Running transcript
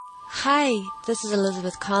Hi, this is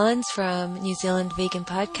Elizabeth Collins from New Zealand Vegan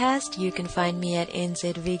Podcast. You can find me at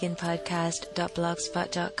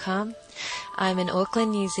nzveganpodcast.blogspot.com. I'm in Auckland,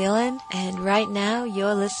 New Zealand, and right now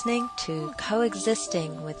you're listening to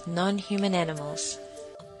Coexisting with Non-Human Animals.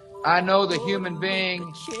 I know the human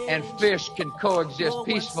being and fish can coexist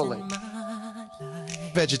peacefully.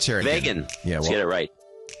 Vegetarian. Vegan. Yeah, Let's get it right.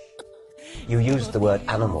 You used the word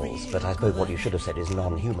animals, but I suppose what you should have said is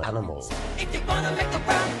non-human animals. If you wanna make the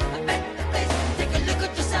world a better place, take a look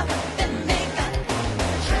at yourself and make a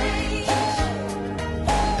change.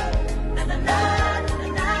 Na na na na na na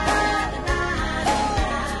na.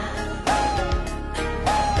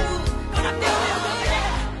 Gonna feel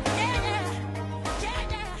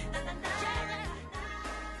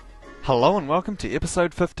Hello and welcome to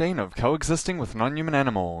episode 15 of Coexisting with Non-Human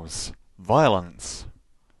Animals. Violence.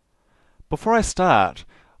 Before I start,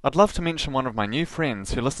 I'd love to mention one of my new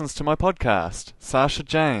friends who listens to my podcast, Sasha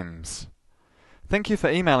James. Thank you for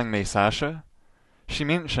emailing me, Sasha. She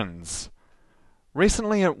mentions,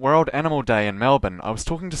 recently at World Animal Day in Melbourne, I was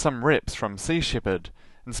talking to some reps from Sea Shepherd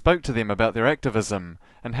and spoke to them about their activism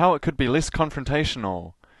and how it could be less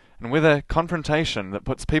confrontational, and whether confrontation that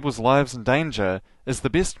puts people's lives in danger is the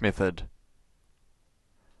best method.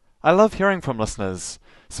 I love hearing from listeners,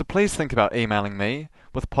 so please think about emailing me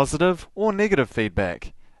with positive or negative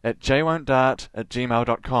feedback at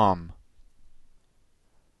jwon'tdart@gmail.com.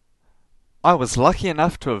 I was lucky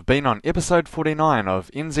enough to have been on episode 49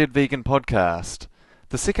 of NZ Vegan Podcast,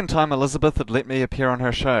 the second time Elizabeth had let me appear on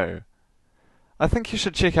her show. I think you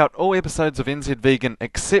should check out all episodes of NZ Vegan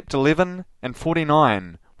except 11 and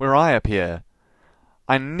 49, where I appear.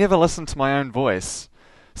 I never listen to my own voice,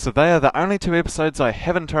 so they are the only two episodes I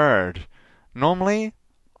haven't heard. Normally,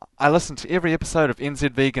 I listen to every episode of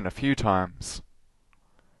NZ Vegan a few times.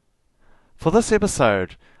 For this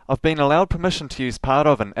episode, I've been allowed permission to use part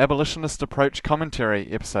of an abolitionist approach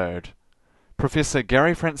commentary episode. Professor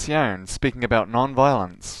Gary Francione speaking about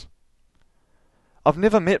non-violence. I've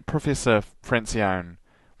never met Professor Francione.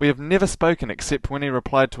 We have never spoken except when he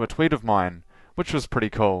replied to a tweet of mine, which was pretty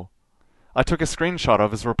cool. I took a screenshot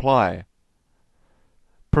of his reply.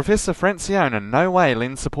 Professor Francione in no way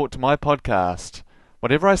lends support to my podcast.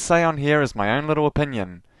 Whatever I say on here is my own little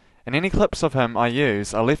opinion, and any clips of him I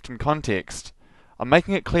use are left in context. I'm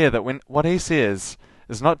making it clear that what he says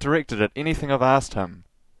is not directed at anything I've asked him.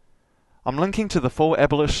 I'm linking to the full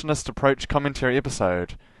abolitionist approach commentary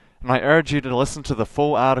episode, and I urge you to listen to the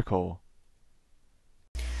full article.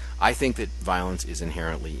 I think that violence is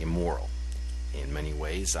inherently immoral. In many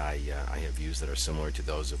ways, I have views that are similar to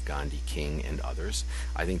those of Gandhi, King, and others.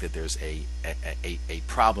 I think that there's a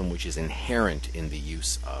problem which is inherent in the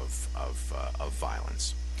use of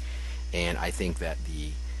violence, and I think that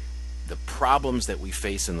the problems that we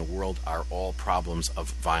face in the world are all problems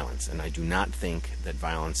of violence. And I do not think that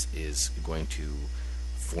violence is going to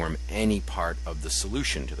form any part of the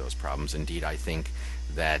solution to those problems. Indeed, I think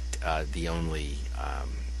that the only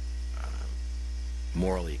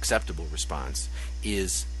morally acceptable response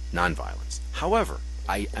is nonviolence. However,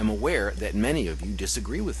 I am aware that many of you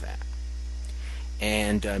disagree with that.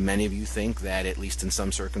 And many of you think that, at least in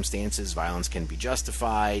some circumstances, violence can be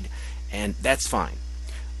justified, and that's fine.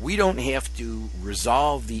 We don't have to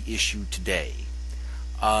resolve the issue today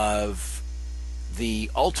of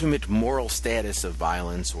the ultimate moral status of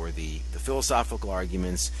violence or the philosophical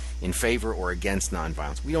arguments in favor or against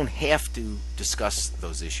nonviolence. We don't have to discuss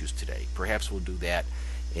those issues today. Perhaps we'll do that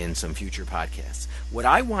in some future podcasts. What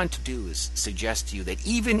I want to do is suggest to you that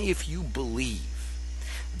even if you believe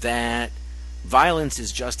that violence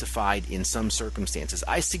is justified in some circumstances,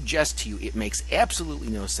 I suggest to you it makes absolutely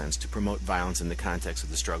no sense to promote violence in the context of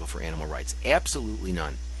the struggle for animal rights. Absolutely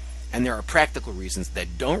none. And there are practical reasons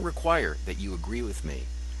that don't require that you agree with me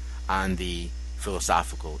on the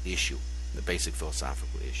philosophical issue, the basic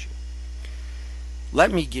philosophical issue.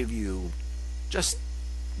 Let me give you just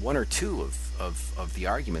one or two of the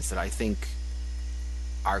arguments that I think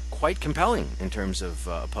are quite compelling in terms of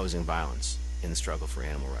opposing violence in the struggle for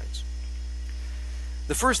animal rights.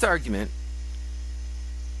 The first argument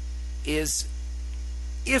is,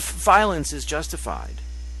 if violence is justified,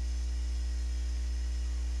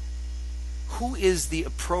 who is the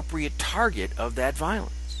appropriate target of that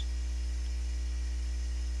violence?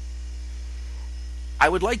 I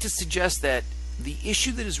would like to suggest that the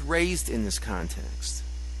issue that is raised in this context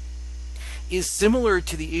is similar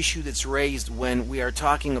to the issue that's raised when we are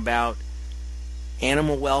talking about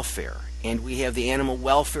animal welfare, and we have the animal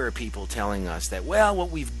welfare people telling us that, well,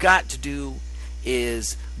 what we've got to do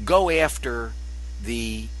is go after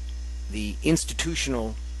the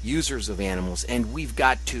institutional users of animals, and we've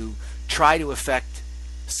got to try to affect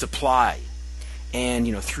supply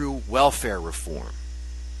and, through welfare reform.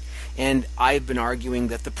 And I've been arguing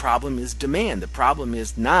that the problem is demand. The problem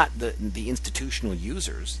is not the institutional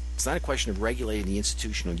users. It's not a question of regulating the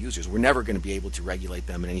institutional users. We're never going to be able to regulate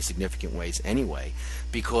them in any significant ways anyway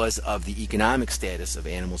because of the economic status of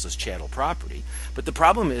animals as chattel property. But the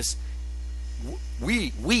problem is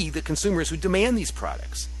we the consumers who demand these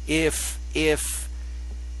products. If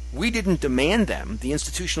we didn't demand them, the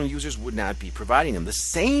institutional users would not be providing them. The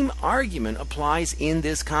same argument applies in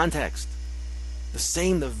this context.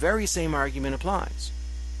 The very same argument applies.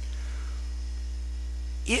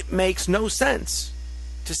 It makes no sense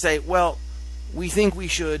to say, well, we think we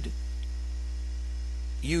should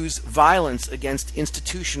use violence against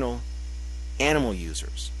institutional animal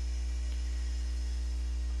users.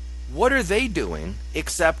 What are they doing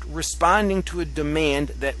except responding to a demand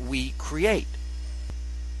that we create?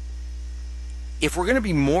 If we're going to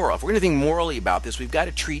be moral, if we're going to think morally about this, we've got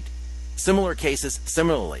to treat similar cases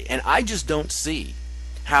similarly. And I just don't see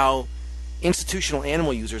how institutional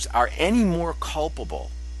animal users are any more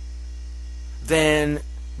culpable than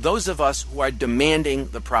those of us who are demanding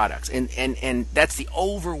the products. And that's the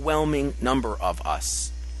overwhelming number of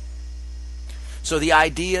us. So the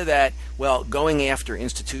idea that, well, going after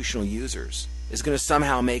institutional users is going to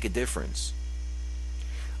somehow make a difference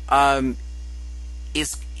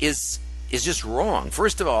is just wrong.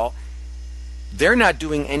 First of all, they're not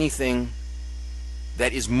doing anything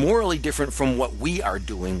that is morally different from what we are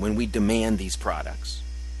doing when we demand these products.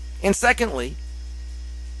 And secondly,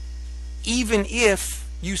 even if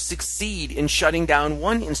you succeed in shutting down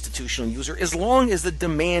one institutional user, as long as the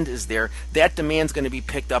demand is there, that demand is going to be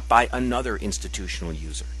picked up by another institutional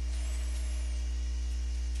user.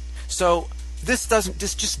 So this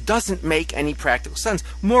just doesn't make any practical sense.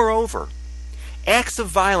 Moreover, acts of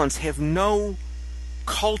violence have no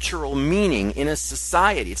cultural meaning in a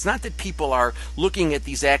society. It's not that people are looking at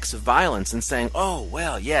these acts of violence and saying, oh,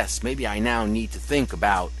 well, yes, maybe I now need to think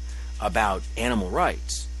about animal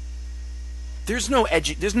rights. There's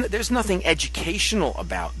nothing educational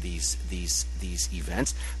about these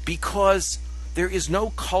events because there is no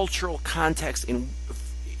cultural context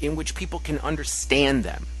in which people can understand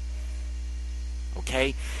them.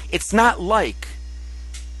 Okay? It's not like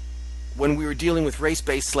when we were dealing with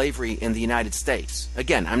race-based slavery in the United States.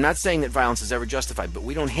 Again, I'm not saying that violence is ever justified, but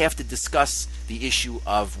we don't have to discuss the issue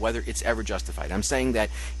of whether it's ever justified. I'm saying that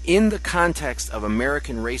in the context of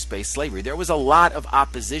American race-based slavery, there was a lot of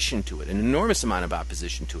opposition to it, an enormous amount of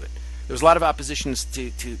opposition to it. There was a lot of opposition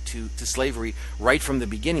to slavery right from the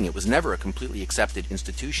beginning. It was never a completely accepted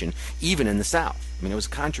institution, even in the South. I mean, it was a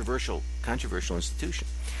controversial institution.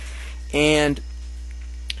 And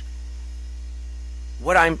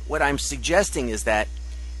what I'm suggesting is that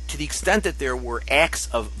to the extent that there were acts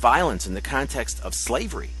of violence in the context of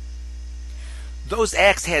slavery, those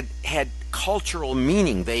acts had cultural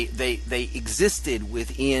meaning. They existed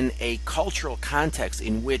within a cultural context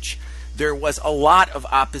in which there was a lot of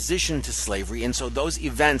opposition to slavery, and so those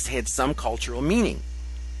events had some cultural meaning.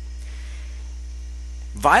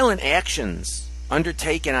 Violent actions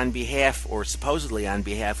undertaken on behalf or supposedly on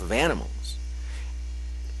behalf of animals,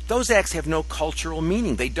 those acts have no cultural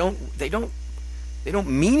meaning. They don't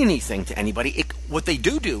mean anything to anybody. What they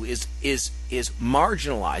do is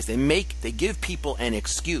marginalize. They give people an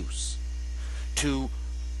excuse to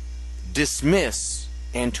dismiss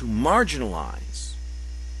and to marginalize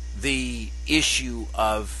the issue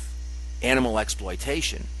of animal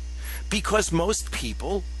exploitation, because most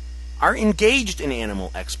people are engaged in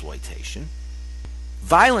animal exploitation.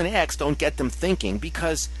 Violent acts don't get them thinking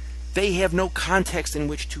because they have no context in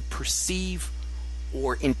which to perceive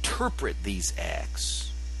or interpret these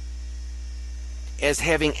acts as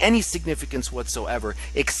having any significance whatsoever,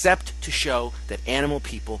 except to show that animal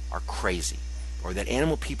people are crazy, or that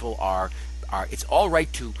animal people are it's all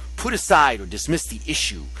right to put aside or dismiss the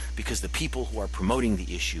issue because the people who are promoting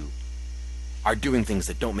the issue are doing things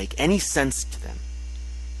that don't make any sense to them.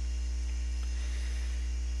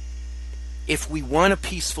 If we want a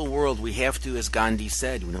peaceful world, we have to, as Gandhi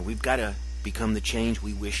said, we've got to become the change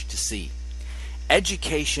we wish to see.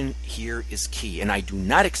 Education here is key, and I do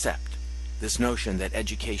not accept this notion that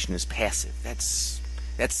education is passive. That's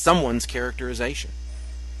someone's characterization.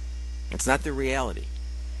 It's not the reality.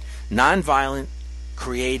 Nonviolent,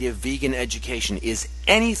 creative, vegan education is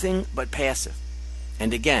anything but passive.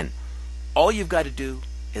 And again, all you've got to do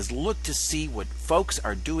is look to see what folks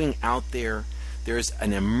are doing out there. There's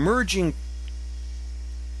an emerging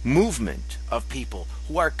movement of people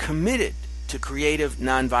who are committed to creative,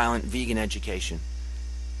 nonviolent, vegan education.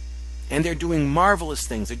 And they're doing marvelous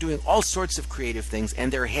things. They're doing all sorts of creative things,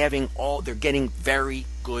 and they're getting very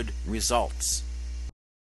good results.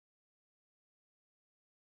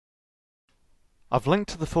 I've linked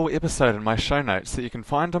to the full episode in my show notes that you can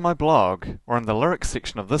find on my blog or in the lyrics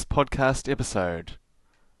section of this podcast episode.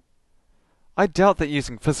 I doubt that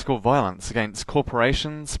using physical violence against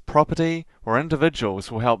corporations, property, or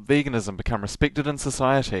individuals will help veganism become respected in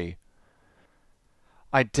society.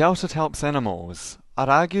 I doubt it helps animals. I'd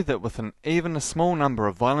argue that with even a small number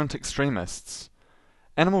of violent extremists,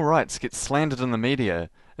 animal rights get slandered in the media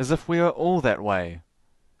as if we are all that way.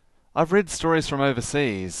 I've read stories from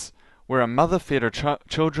overseas where a mother fed her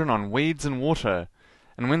children on weeds and water,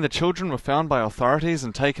 and when the children were found by authorities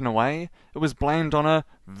and taken away, it was blamed on a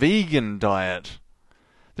vegan diet.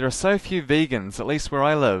 There are so few vegans, at least where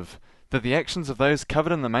I live, that the actions of those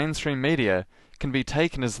covered in the mainstream media can be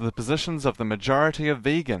taken as the positions of the majority of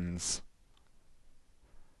vegans.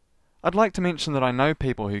 I'd like to mention that I know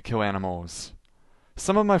people who kill animals.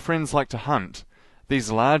 Some of my friends like to hunt.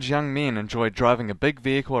 These large young men enjoy driving a big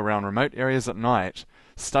vehicle around remote areas at night,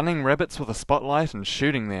 stunning rabbits with a spotlight and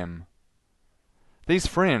shooting them. These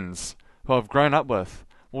friends, who I've grown up with,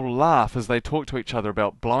 will laugh as they talk to each other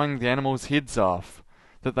about blowing the animals' heads off,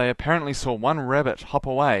 that they apparently saw one rabbit hop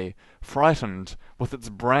away, frightened, with its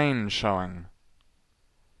brain showing.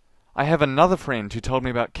 I have another friend who told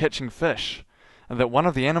me about catching fish, and that one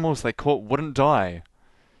of the animals they caught wouldn't die.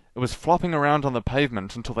 It was flopping around on the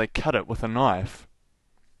pavement until they cut it with a knife.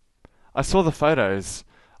 I saw the photos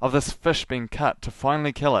of this fish being cut to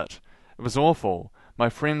finally kill it. It was awful. My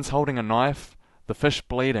friends holding a knife, the fish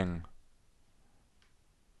bleeding.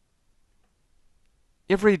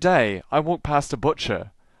 Every day I walk past a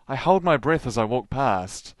butcher. I hold my breath as I walk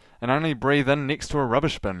past, and only breathe in next to a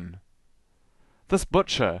rubbish bin. This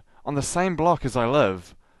butcher, on the same block as I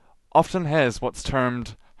live, often has what's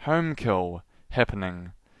termed home kill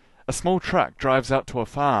happening. A small truck drives out to a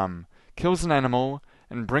farm, kills an animal,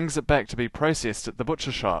 and brings it back to be processed at the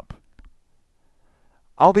butcher shop.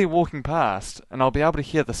 I'll be walking past, and I'll be able to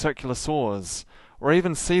hear the circular saws, or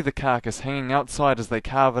even see the carcass hanging outside as they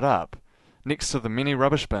carve it up, next to the many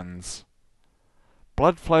rubbish bins.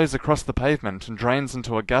 Blood flows across the pavement and drains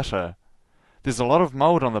into a gutter. There's a lot of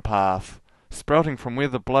mould on the path, sprouting from where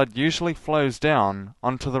the blood usually flows down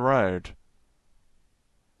onto the road.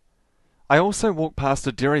 I also walk past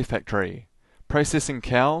a dairy factory, processing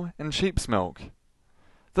cow and sheep's milk.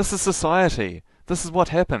 This is society. This is what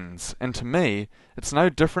happens, and to me, it's no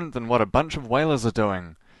different than what a bunch of whalers are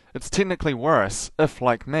doing. It's technically worse if,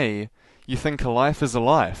 like me, you think a life is a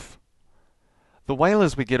life. The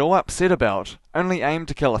whalers we get all upset about only aim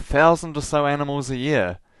to kill 1,000 or so animals a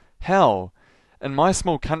year. Hell, in my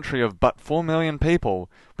small country of but 4 million people,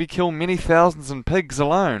 we kill many thousands in pigs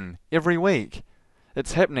alone, every week.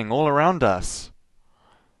 It's happening all around us.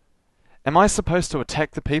 Am I supposed to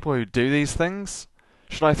attack the people who do these things?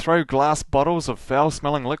 Should I throw glass bottles of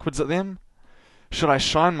foul-smelling liquids at them? Should I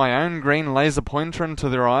shine my own green laser pointer into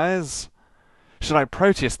their eyes? Should I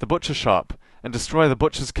protest the butcher shop and destroy the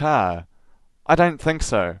butcher's car? I don't think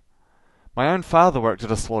so. My own father worked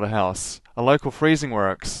at a slaughterhouse, a local freezing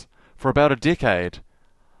works, for about a decade.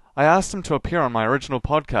 I asked him to appear on my original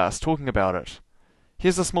podcast talking about it.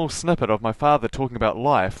 Here's a small snippet of my father talking about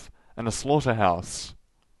life in a slaughterhouse.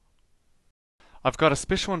 I've got a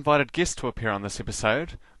special invited guest to appear on this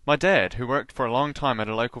episode. My dad, who worked for a long time at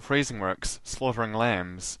a local freezing works, slaughtering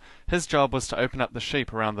lambs. His job was to open up the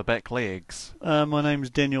sheep around the back legs. My name's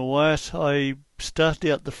Daniel Wyatt. I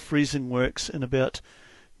started out the freezing works in about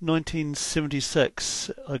 1976.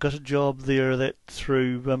 I got a job there that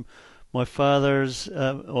through my father's,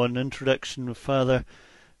 or an introduction of father,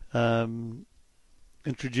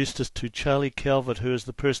 introduced us to Charlie Calvert, who is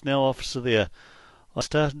the personnel officer there. I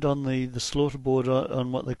started on the slaughter board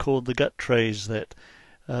on what they called the gut trays. That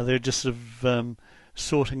they're just sort of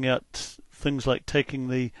sorting out things like taking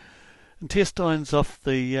the intestines off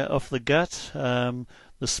the gut, the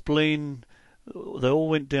spleen. They all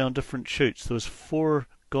went down different chutes. There was 4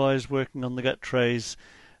 guys working on the gut trays.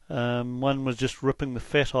 One was just ripping the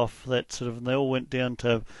fat off that sort of, and they all went down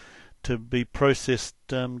to be processed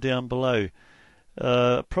down below.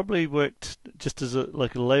 Probably worked just as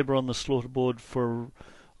like a labourer on the slaughter board for,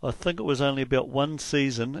 I think it was only about 1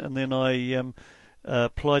 season, and then I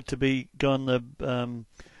applied to go on the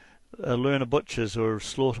learner butchers or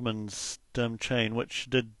slaughterman's chain, which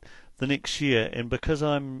did the next year. And because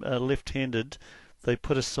I'm left-handed, they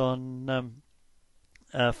put us on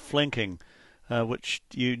flanking, which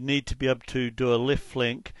you need to be able to do a left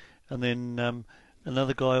flank, and then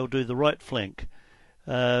another guy will do the right flank.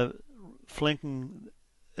 Flanking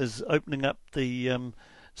is opening up the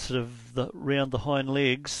sort of round the hind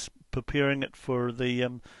legs, preparing it for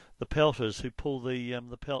the pelters who pull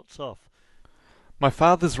the pelts off. My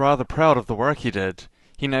father's rather proud of the work he did.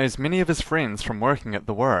 He knows many of his friends from working at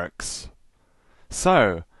the works.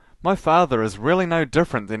 So, my father is really no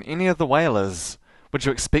different than any of the whalers. Would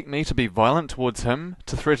you expect me to be violent towards him,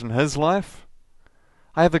 to threaten his life?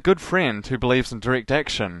 I have a good friend who believes in direct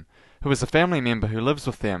action, who is a family member who lives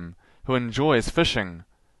with them, who enjoys fishing.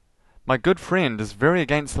 My good friend is very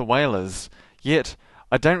against the whalers, yet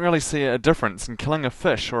I don't really see a difference in killing a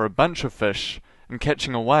fish or a bunch of fish and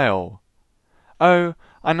catching a whale. Oh,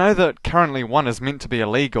 I know that currently one is meant to be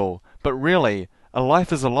illegal, but really, a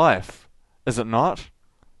life is a life, is it not?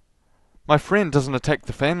 My friend doesn't attack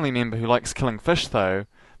the family member who likes killing fish, though.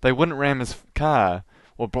 They wouldn't ram his car,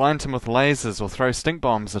 or blind him with lasers, or throw stink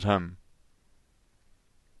bombs at him.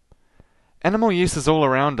 Animal use is all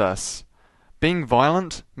around us. Being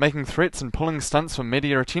violent, making threats and pulling stunts for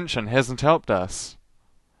media attention hasn't helped us.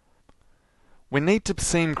 We need to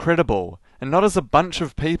seem credible, and not as a bunch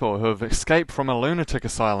of people who have escaped from a lunatic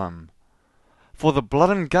asylum. For the blood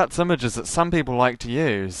and guts images that some people like to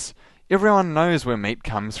use, everyone knows where meat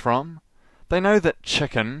comes from. They know that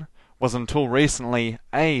chicken was until recently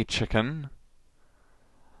a chicken.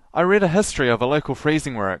 I read a history of a local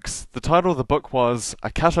freezing works. The title of the book was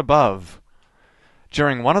A Cut Above.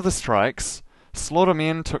 During one of the strikes,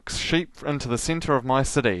 slaughtermen took sheep into the centre of my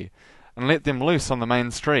city and let them loose on the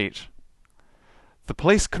main street. The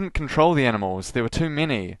police couldn't control the animals, there were too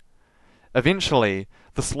many. Eventually,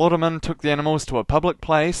 the slaughtermen took the animals to a public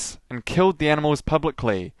place and killed the animals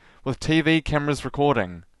publicly, with TV cameras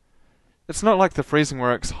recording. It's not like the freezing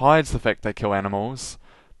works hides the fact they kill animals.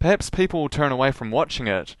 Perhaps people will turn away from watching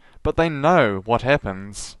it, but they know what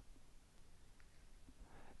happens.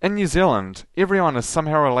 In New Zealand, everyone is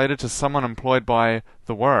somehow related to someone employed by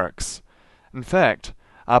the works. In fact,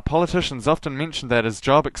 our politicians often mention that as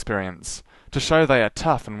job experience, to show they are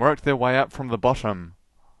tough and worked their way up from the bottom.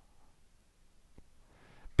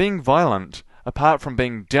 Being violent, apart from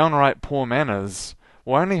being downright poor manners,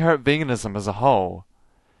 will only hurt veganism as a whole.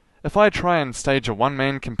 If I try and stage a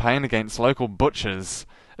one-man campaign against local butchers,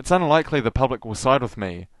 it's unlikely the public will side with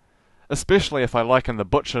me, especially if I liken the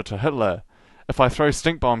butcher to Hitler, if I throw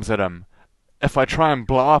stink bombs at him, if I try and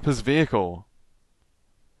blow up his vehicle.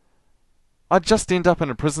 I'd just end up in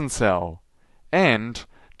a prison cell, and,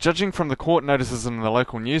 judging from the court notices in the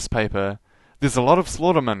local newspaper, there's a lot of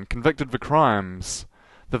slaughtermen convicted for crimes.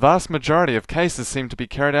 The vast majority of cases seem to be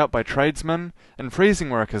carried out by tradesmen and freezing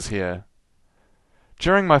workers here.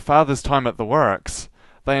 During my father's time at the works,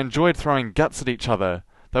 they enjoyed throwing guts at each other.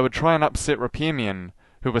 They would try and upset repairmen,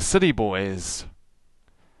 who were city boys.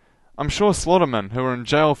 I'm sure slaughtermen who are in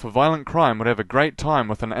jail for violent crime would have a great time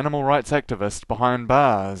with an animal rights activist behind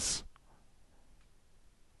bars.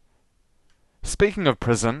 Speaking of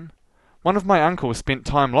prison, one of my uncles spent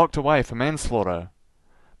time locked away for manslaughter.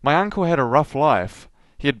 My uncle had a rough life.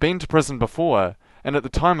 He had been to prison before, and at the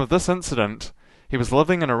time of this incident, he was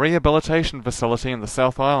living in a rehabilitation facility in the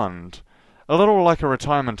South Island. A little like a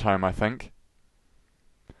retirement home, I think.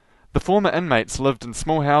 The former inmates lived in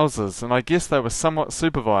small houses, and I guess they were somewhat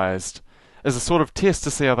supervised, as a sort of test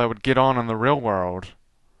to see how they would get on in the real world.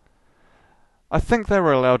 I think they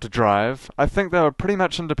were allowed to drive. I think they were pretty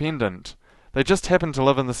much independent. They just happened to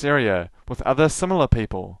live in this area, with other similar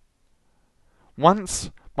people.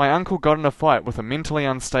 Once, my uncle got in a fight with a mentally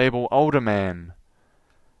unstable older man.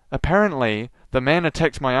 Apparently, the man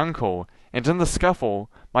attacked my uncle, and in the scuffle,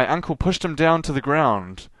 my uncle pushed him down to the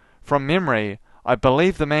ground. From memory, I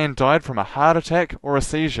believe the man died from a heart attack or a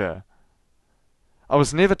seizure. I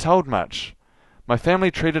was never told much. My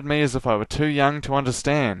family treated me as if I were too young to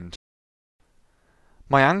understand.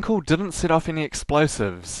 My uncle didn't set off any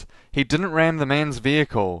explosives. He didn't ram the man's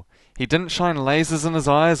vehicle. He didn't shine lasers in his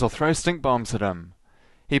eyes or throw stink bombs at him.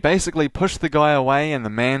 He basically pushed the guy away and the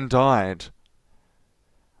man died.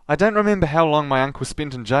 I don't remember how long my uncle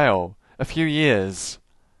spent in jail. A few years.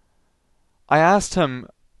 I asked him,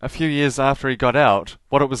 a few years after he got out,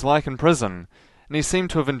 what it was like in prison, and he seemed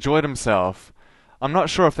to have enjoyed himself. I'm not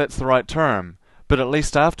sure if that's the right term, but at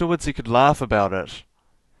least afterwards he could laugh about it.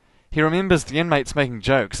 He remembers the inmates making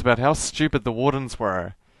jokes about how stupid the wardens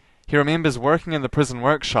were. He remembers working in the prison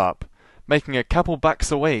workshop, making a couple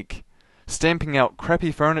bucks a week, stamping out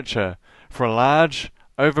crappy furniture for a large,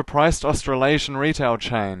 overpriced Australasian retail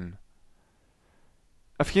chain.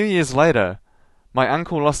 A few years later, my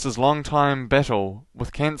uncle lost his long-time battle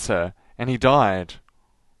with cancer, and he died.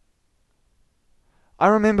 I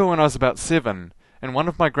remember when I was about 7, and one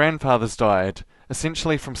of my grandfathers died,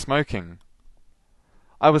 essentially from smoking.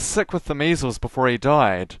 I was sick with the measles before he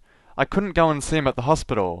died. I couldn't go and see him at the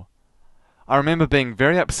hospital. I remember being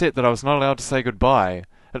very upset that I was not allowed to say goodbye.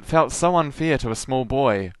 It felt so unfair to a small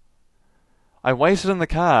boy. I waited in the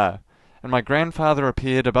car, and my grandfather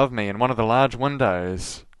appeared above me in one of the large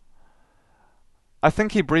windows. I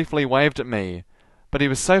think he briefly waved at me, but he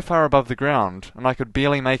was so far above the ground, and I could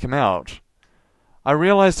barely make him out. I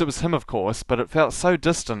realized it was him, of course, but it felt so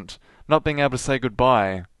distant, not being able to say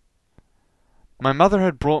goodbye. My mother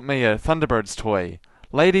had brought me a Thunderbirds toy,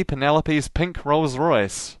 Lady Penelope's pink Rolls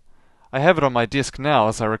Royce. I have it on my desk now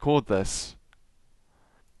as I record this.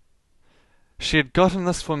 She had gotten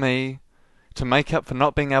this for me to make up for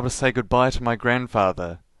not being able to say goodbye to my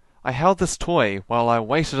grandfather. I held this toy while I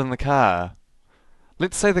waited in the car.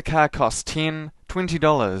 Let's say the car cost $10,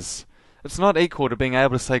 $20. It's not equal to being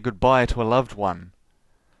able to say goodbye to a loved one.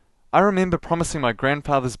 I remember promising my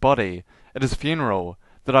grandfather's body at his funeral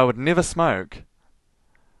that I would never smoke.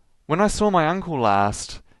 When I saw my uncle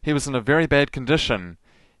last, he was in a very bad condition.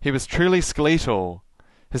 He was truly skeletal.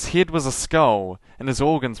 His head was a skull, and his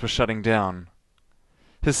organs were shutting down.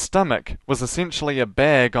 His stomach was essentially a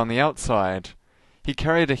bag on the outside. He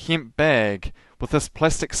carried a hemp bag with this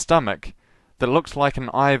plastic stomach that looked like an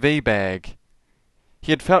IV bag.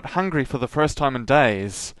 He had felt hungry for the first time in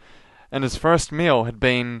days, and his first meal had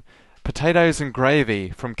been potatoes and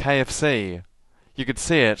gravy from KFC. You could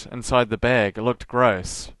see it inside the bag. It looked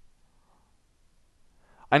gross.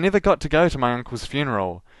 I never got to go to my uncle's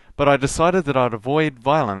funeral, but I decided that I'd avoid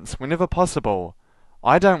violence whenever possible.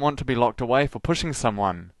 I don't want to be locked away for pushing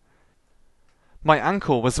someone. My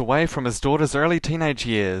uncle was away from his daughter's early teenage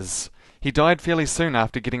years. He died fairly soon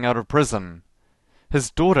after getting out of prison. His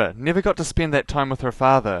daughter never got to spend that time with her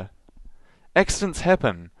father. Accidents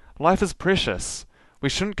happen. Life is precious. We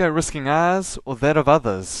shouldn't go risking ours or that of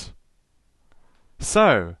others.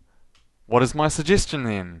 So, what is my suggestion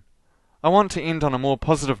then? I want to end on a more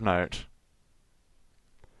positive note.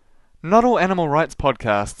 Not all animal rights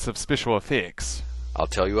podcasts have special effects. I'll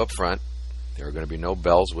tell you up front, there are going to be no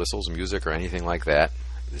bells, whistles, music, or anything like that.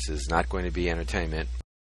 This is not going to be entertainment.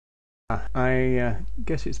 I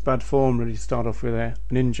guess it's bad form really to start off with an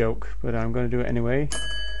in-joke, but I'm going to do it anyway.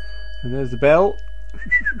 And there's the bell.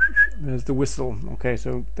 There's the whistle. Okay,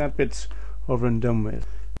 so that bit's over and done with.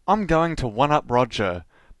 I'm going to one-up Roger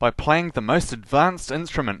by playing the most advanced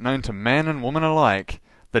instrument known to man and woman alike,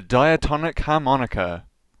 the diatonic harmonica.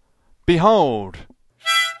 Behold!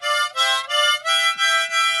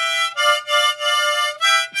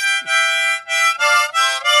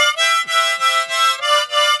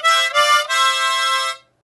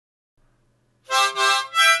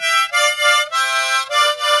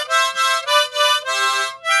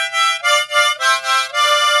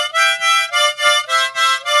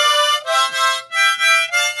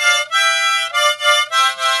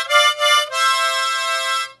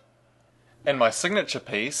 And my signature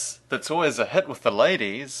piece, that's always a hit with the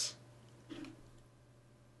ladies.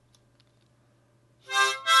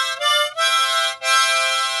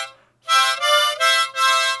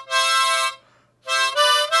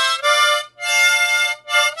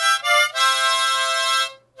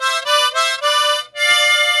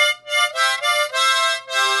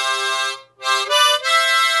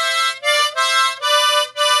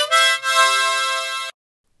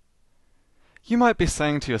 You might be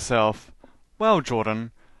saying to yourself, well,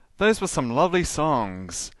 Jordan, those were some lovely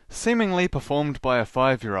songs, seemingly performed by a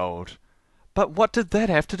 5-year-old. But what did that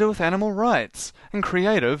have to do with animal rights and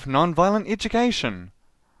creative, non-violent education?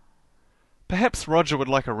 Perhaps Roger would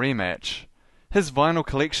like a rematch. His vinyl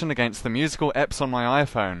collection against the musical apps on my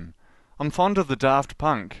iPhone. I'm fond of the Daft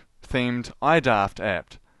Punk themed iDaft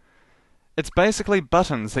app. It's basically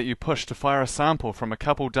buttons that you push to fire a sample from a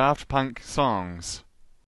couple Daft Punk songs.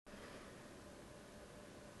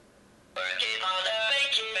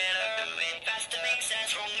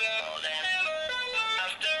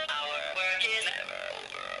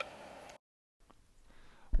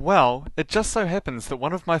 Well, it just so happens that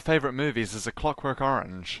one of my favourite movies is A Clockwork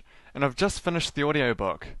Orange, and I've just finished the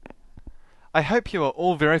audiobook. I hope you are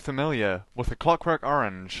all very familiar with A Clockwork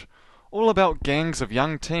Orange, all about gangs of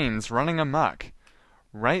young teens running amok.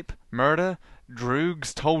 Rape, murder,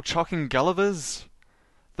 droogs, toll-chocking Gullivers.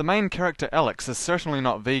 The main character Alex is certainly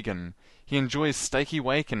not vegan. He enjoys steaky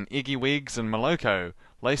wake and eggy wigs and Moloko,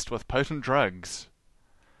 laced with potent drugs.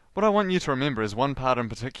 What I want you to remember is one part in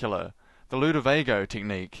particular, the Ludovico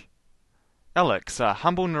technique. Alex, a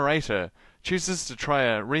humble narrator, chooses to try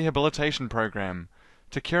a rehabilitation program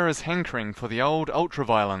to cure his hankering for the old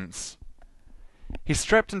ultraviolence. He's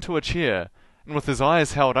strapped into a chair, and with his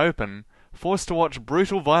eyes held open, forced to watch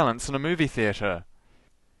brutal violence in a movie theatre.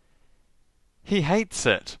 He hates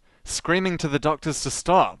it, screaming to the doctors to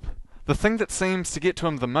stop, The thing that seems to get to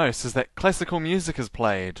him the most is that classical music is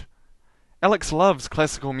played. Alex loves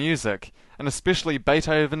classical music, and especially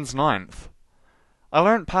Beethoven's Ninth. I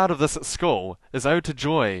learnt part of this at school, as Ode to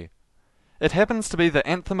Joy. It happens to be the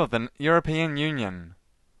anthem of the European Union.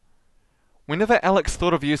 Whenever Alex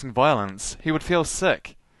thought of using violence, he would feel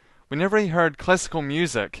sick. Whenever he heard classical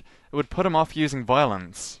music, it would put him off using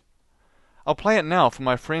violence. I'll play it now for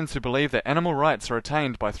my friends who believe that animal rights are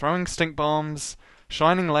attained by throwing stink bombs,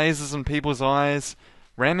 shining lasers in people's eyes,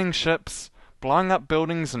 ramming ships, blowing up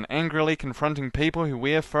buildings and angrily confronting people who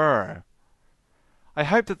wear fur. I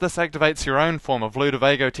hope that this activates your own form of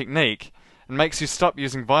Ludovico technique and makes you stop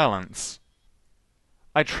using violence.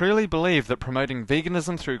 I truly believe that promoting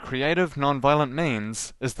veganism through creative, non-violent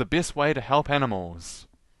means is the best way to help animals.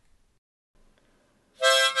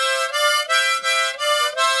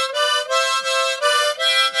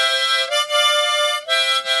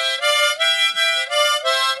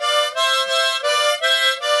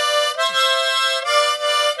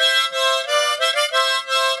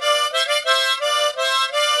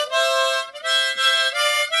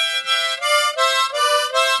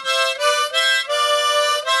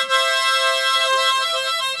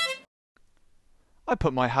 I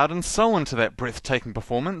put my heart and soul into that breathtaking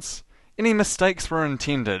performance. Any mistakes were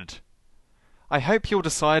intended. I hope you'll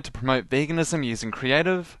decide to promote veganism using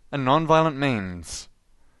creative and non-violent means.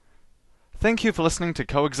 Thank you for listening to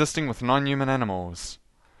Coexisting with Non-Human Animals.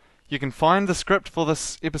 You can find the script for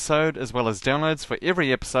this episode as well as downloads for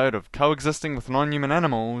every episode of Coexisting with Non-Human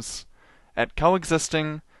Animals at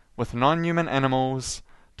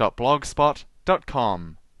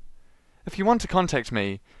coexistingwithnonhumananimals.blogspot.com. If you want to contact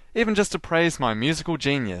me, even just to praise my musical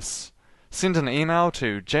genius, send an email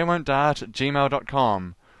to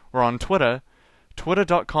jwon'tdart@gmail.com or on Twitter,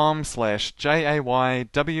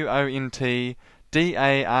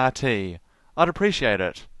 twitter.com/JAYWONTDART. I'd appreciate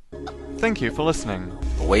it. Thank you for listening.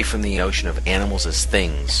 Away from the notion of animals as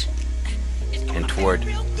things and toward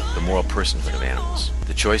the moral personhood of animals.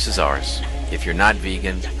 The choice is ours. If you're not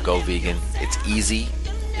vegan, go vegan. It's easy.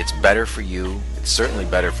 It's better for you. It's certainly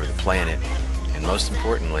better for the planet. And most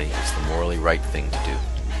importantly, it's the morally right thing to do.